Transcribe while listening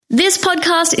This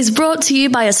podcast is brought to you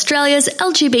by Australia's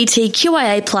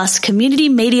LGBTQIA+ community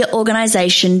media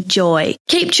organisation, Joy.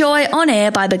 Keep Joy on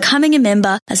air by becoming a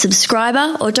member, a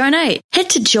subscriber or donate. Head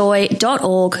to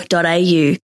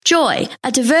joy.org.au. Joy,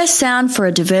 a diverse sound for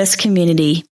a diverse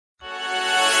community.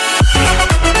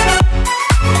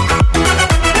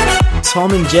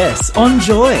 Tom and Jess on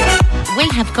Joy. We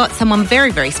have got someone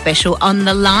very, very special on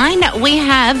the line. We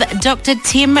have Dr.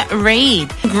 Tim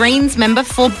Reid, Greens member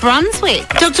for Brunswick.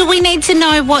 Doctor, we need to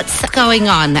know what's going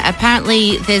on.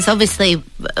 Apparently, there's obviously,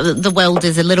 the world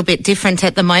is a little bit different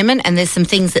at the moment and there's some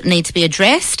things that need to be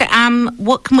addressed.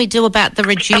 What can we do about the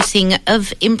reducing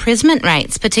of imprisonment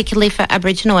rates, particularly for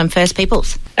Aboriginal and First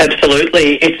Peoples?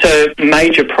 Absolutely. It's a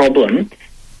major problem.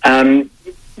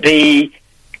 The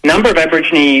number of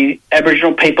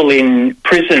Aboriginal people in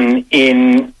prison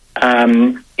in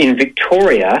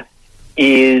Victoria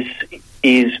is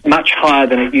much higher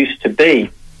than it used to be.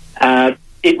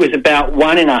 It was about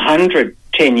 1 in 100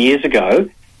 10 years ago.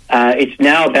 It's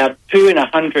now about 2 in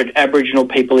 100 Aboriginal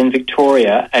people in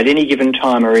Victoria at any given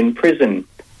time are in prison.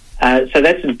 So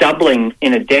that's doubling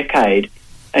in a decade.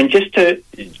 And just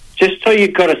so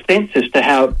you've got a sense as to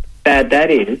how bad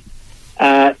that is,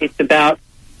 it's about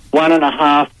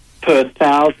 1.5 per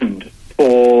 1,000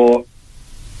 for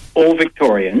all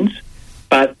Victorians,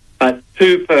 but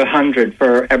 2 per 100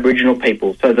 for Aboriginal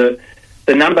people. So the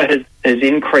number has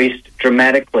increased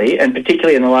dramatically, and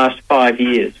particularly in the last 5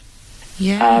 years.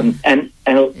 Yeah. And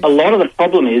a lot of the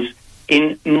problem is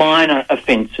in minor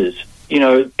offences. You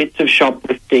know, bits of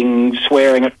shoplifting,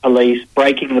 swearing at police,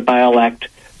 breaking the Bail Act,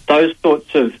 those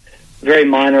sorts of very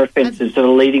minor offences that are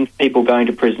leading to people going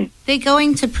to prison. They're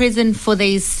going to prison for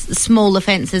these small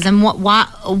offences, and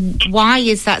why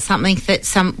is that something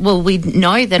that we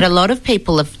know that a lot of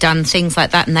people have done things like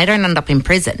that and they don't end up in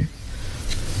prison?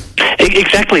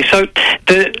 Exactly. So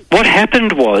what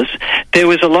happened was there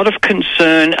was a lot of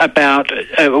concern about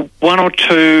one or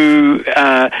two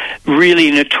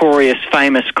really notorious,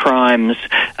 famous crimes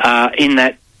in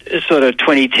that sort of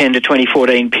 2010 to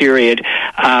 2014 period,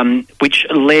 which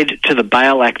led to the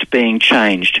Bail Act being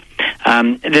changed.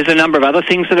 There's a number of other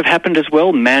things that have happened as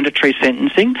well, mandatory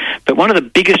sentencing, but one of the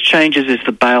biggest changes is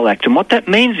the Bail Act. And what that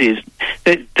means is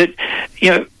that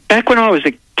you know, back when I was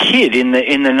a kid in the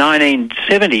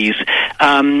 1970s,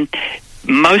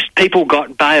 most people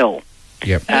got bail.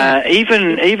 Yep.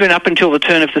 Even up until the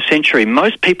turn of the century,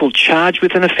 most people charged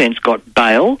with an offence got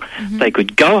bail. Mm-hmm. They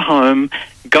could go home,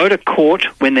 go to court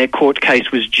when their court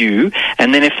case was due,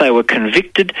 and then if they were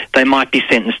convicted, they might be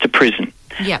sentenced to prison.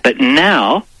 Yep. But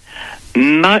now,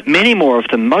 many more of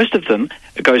them, most of them,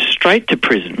 go straight to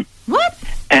prison. What?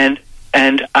 And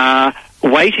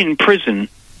wait in prison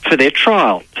for their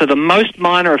trial. So the most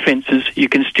minor offences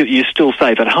you're still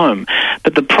safe at home.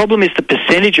 But the problem is the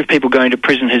percentage of people going to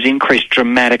prison has increased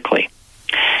dramatically.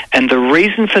 And the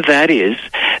reason for that is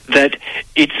that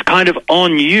it's kind of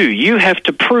on you. You have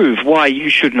to prove why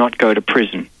you should not go to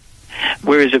prison.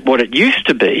 Whereas what it used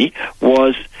to be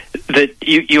was that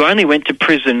you only went to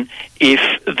prison if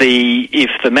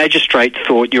the magistrate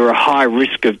thought you were a high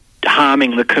risk of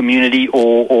harming the community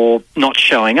or not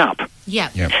showing up.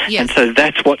 Yeah. Yep. Yes. And so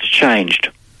that's what's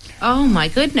changed. Oh, my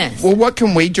goodness. Well, what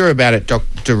can we do about it,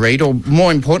 Dr. Reid? Or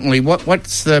more importantly,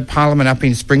 what's the Parliament up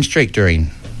in Spring Street doing?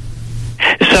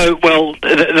 So, well,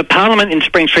 the Parliament in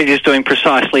Spring Street is doing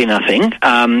precisely nothing.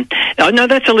 No,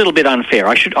 that's a little bit unfair.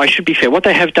 I should be fair. What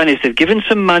they have done is they've given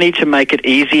some money to make it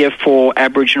easier for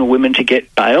Aboriginal women to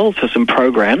get bail for some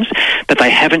programs, but they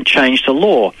haven't changed the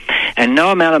law. And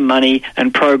no amount of money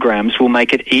and programs will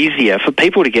make it easier for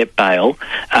people to get bail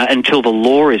until the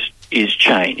law is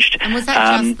changed. And was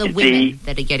that just the women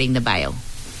that are getting the bail?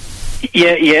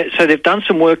 Yeah. So they've done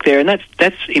some work there, and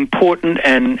that's important,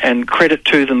 and credit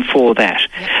to them for that.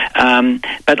 Yep.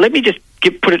 But let me just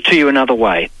put it to you another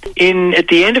way. At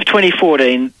the end of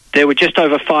 2014, there were just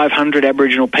over 500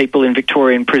 Aboriginal people in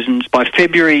Victorian prisons. By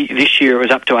February this year, it was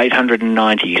up to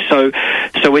 890. So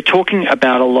we're talking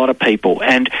about a lot of people,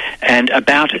 and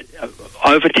about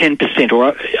over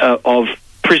 10% of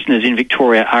prisoners in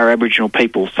Victoria are Aboriginal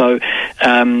people. So,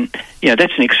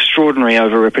 that's an extraordinary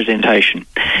overrepresentation.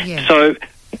 Yeah. So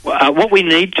what we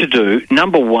need to do,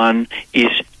 number one, is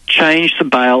change the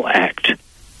Bail Act,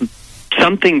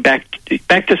 something back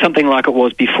to something like it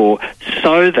was before,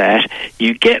 so that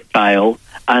you get bail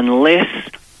unless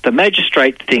the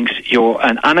magistrate thinks you're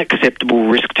an unacceptable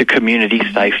risk to community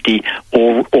safety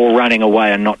or running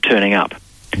away and not turning up.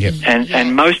 Yep.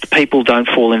 And most people don't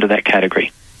fall into that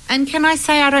category. And can I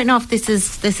say, I don't know if this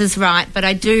is right, but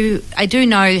I do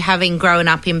know, having grown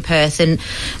up in Perth, and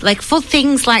like for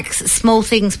things like small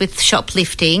things with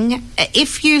shoplifting,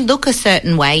 if you look a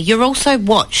certain way, you're also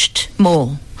watched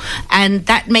more. And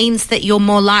that means that you're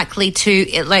more likely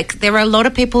to, like, there are a lot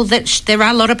of people that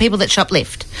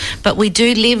shoplift, but we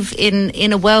do live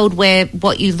in a world where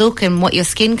what you look and what your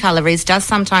skin colour is does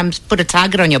sometimes put a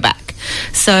target on your back.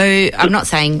 So I'm not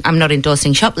saying, I'm not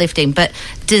endorsing shoplifting, but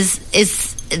is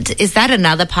that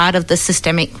another part of the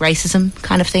systemic racism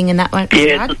kind of thing in that way?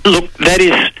 Yeah, look, that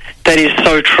is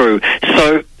so true.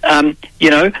 So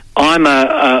I'm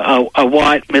a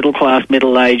white, middle class,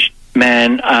 middle aged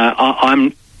man.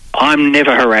 I'm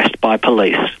never harassed by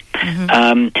police.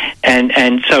 Mm-hmm.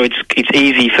 And so it's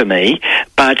easy for me.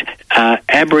 But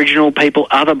Aboriginal people,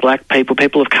 other black people,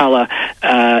 people of colour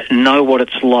know what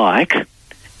it's like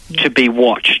to be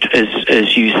watched,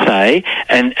 as you say,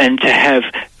 and to have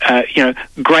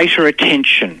greater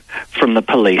attention from the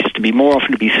police, to be more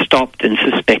often to be stopped and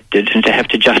suspected, and to have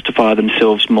to justify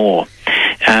themselves more.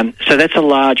 So that's a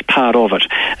large part of it.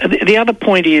 The other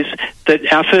point is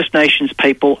that our First Nations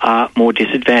people are more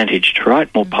disadvantaged,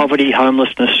 right? More poverty,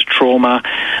 homelessness, trauma,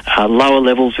 lower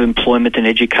levels of employment and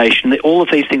education. All of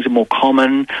these things are more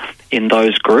common in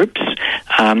those groups,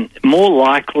 more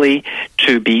likely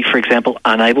to be, for example,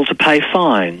 unable to pay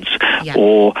fines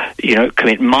or,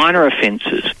 commit minor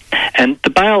offences. And the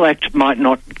Bail Act might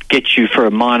not get you for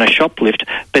a minor shoplift,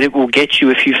 but it will get you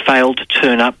if you fail to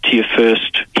turn up to your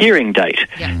first hearing date.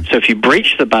 Yeah. So if you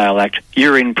breach the Bail Act,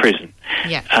 you're in prison.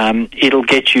 Yeah. It'll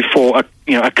get you for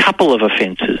a couple of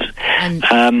offences.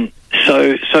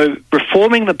 So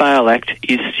reforming the Bail Act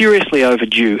is seriously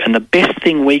overdue, and the best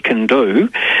thing we can do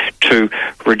to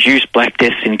reduce black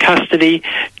deaths in custody,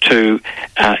 to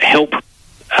help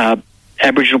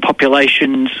Aboriginal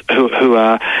populations who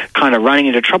are kind of running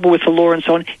into trouble with the law and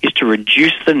so on, is to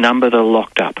reduce the number that are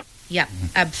locked up. Yeah,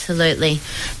 absolutely.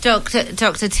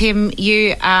 Dr. Tim,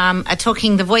 you are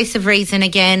talking the voice of reason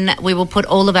again. We will put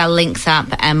all of our links up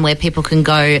and where people can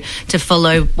go to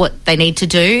follow what they need to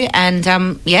do. And,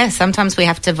 sometimes we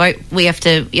have to vote. We have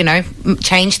to,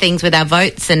 change things with our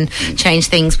votes and change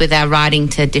things with our writing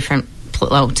to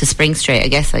to Spring Street, I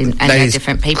guess, and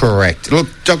different people. Correct. Look,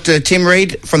 Dr. Tim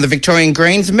Reid from the Victorian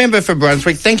Greens, member for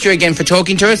Brunswick, thank you again for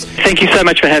talking to us. Thank you so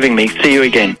much for having me. See you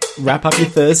again. Wrap up your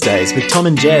Thursdays with Tom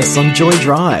and Jess on Joy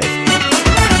Drive.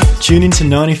 Tune into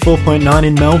 94.9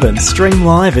 in Melbourne, stream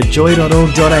live at joy.org.au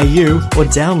or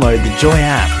download the Joy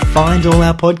app. Find all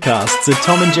our podcasts at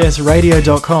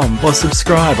tomandjessradio.com or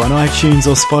subscribe on iTunes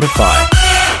or Spotify.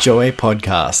 Joy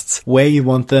Podcasts, where you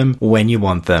want them, when you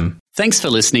want them. Thanks for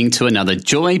listening to another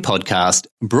Joy podcast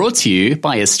brought to you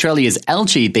by Australia's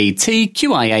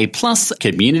LGBTQIA+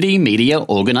 community media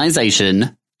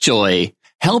organisation, Joy.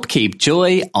 Help keep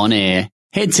Joy on air.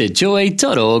 Head to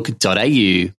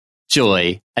joy.org.au.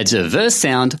 Joy, a diverse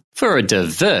sound for a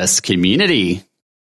diverse community.